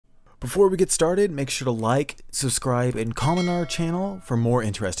Before we get started, make sure to like, subscribe, and comment on our channel for more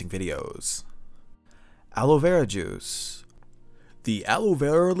interesting videos. Aloe vera juice. The aloe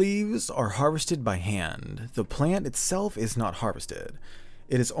vera leaves are harvested by hand. The plant itself is not harvested.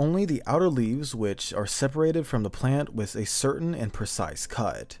 It is only the outer leaves which are separated from the plant with a certain and precise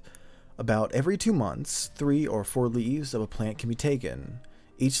cut. About every 2 months, 3 or 4 leaves of a plant can be taken.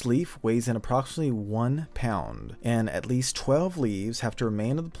 Each leaf weighs in approximately 1 pound, and at least 12 leaves have to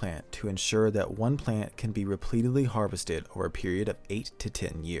remain on the plant to ensure that one plant can be repeatedly harvested over a period of 8 to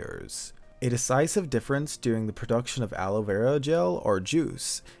 10 years. A decisive difference during the production of aloe vera gel or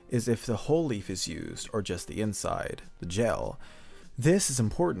juice is if the whole leaf is used or just the inside, the gel. This is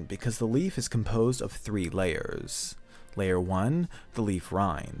important because the leaf is composed of 3 layers. Layer 1, the leaf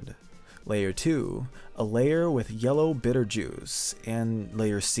rind. Layer 2, a layer with yellow bitter juice, and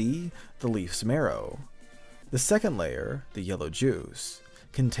layer C, the leaf's marrow. The second layer, the yellow juice,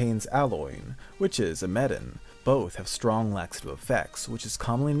 contains aloin, which is emodin. Both have strong laxative effects, which is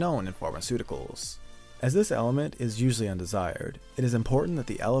commonly known in pharmaceuticals. As this element is usually undesired, it is important that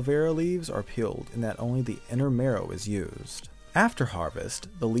the aloe vera leaves are peeled and that only the inner marrow is used. After harvest,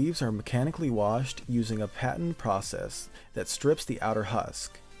 the leaves are mechanically washed using a patented process that strips the outer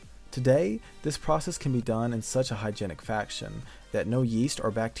husk. Today, this process can be done in such a hygienic fashion that no yeast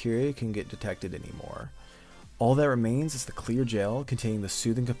or bacteria can get detected anymore. All that remains is the clear gel containing the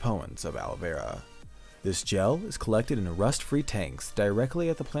soothing components of aloe vera. This gel is collected in rust-free tanks directly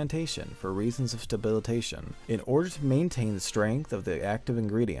at the plantation for reasons of stabilization. In order to maintain the strength of the active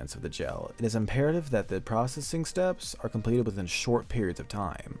ingredients of the gel, it is imperative that the processing steps are completed within short periods of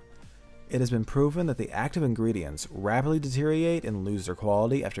time. It has been proven that the active ingredients rapidly deteriorate and lose their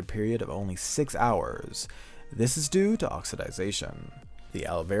quality after a period of only 6 hours. This is due to oxidation. The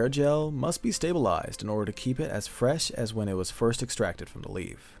aloe vera gel must be stabilized in order to keep it as fresh as when it was first extracted from the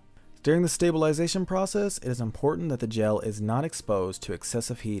leaf. During the stabilization process, it is important that the gel is not exposed to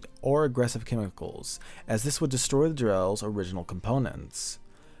excessive heat or aggressive chemicals, as this would destroy the gel's original components.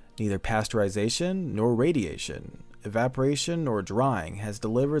 Neither pasteurization nor radiation, evaporation nor drying has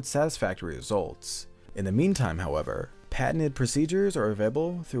delivered satisfactory results. In the meantime, however, patented procedures are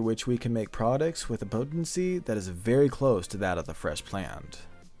available through which we can make products with a potency that is very close to that of the fresh plant.